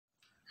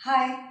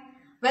Hi,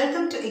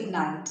 welcome to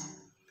Ignite.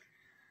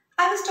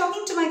 I was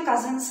talking to my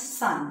cousin's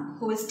son,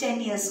 who is 10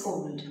 years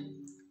old.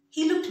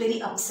 He looked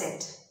very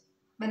upset.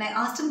 When I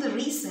asked him the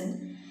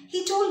reason,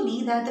 he told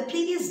me that the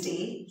previous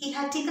day he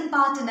had taken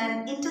part in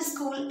an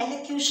inter-school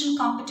elocution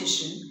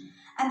competition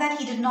and that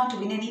he did not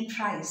win any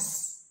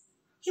prize.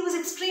 He was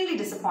extremely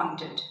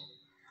disappointed.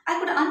 I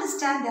could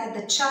understand that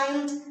the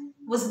child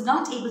was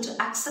not able to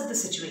accept the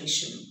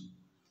situation.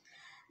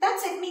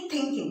 That set me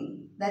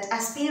thinking that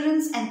as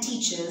parents and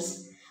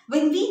teachers,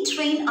 when we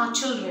train our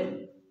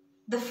children,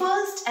 the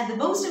first and the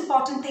most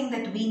important thing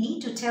that we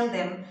need to tell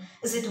them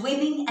is that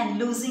winning and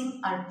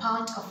losing are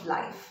part of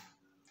life.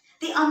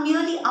 They are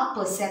merely our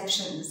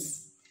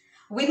perceptions.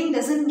 Winning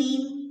doesn't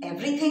mean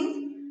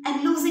everything,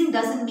 and losing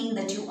doesn't mean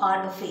that you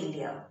are a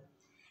failure.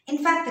 In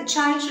fact, the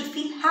child should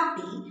feel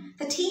happy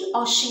that he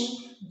or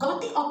she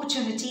got the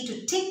opportunity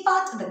to take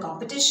part in the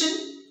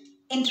competition,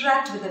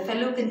 interact with the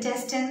fellow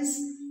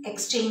contestants,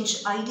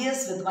 exchange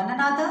ideas with one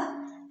another,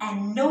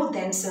 and know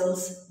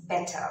themselves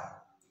better.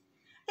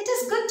 It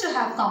is good to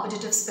have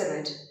competitive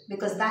spirit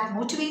because that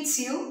motivates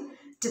you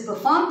to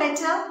perform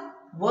better,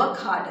 work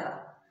harder.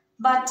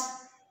 But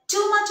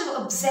too much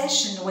of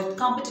obsession with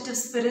competitive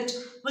spirit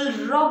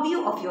will rob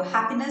you of your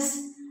happiness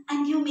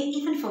and you may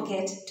even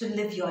forget to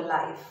live your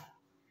life.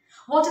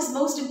 What is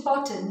most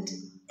important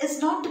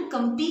is not to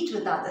compete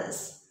with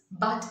others,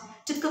 but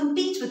to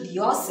compete with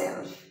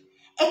yourself.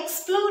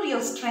 Explore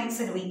your strengths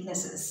and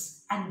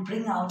weaknesses and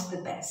bring out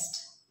the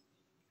best.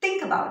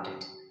 Think about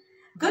it.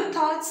 Good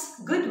thoughts,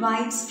 good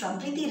vibes from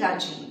Preethi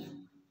Rajeev.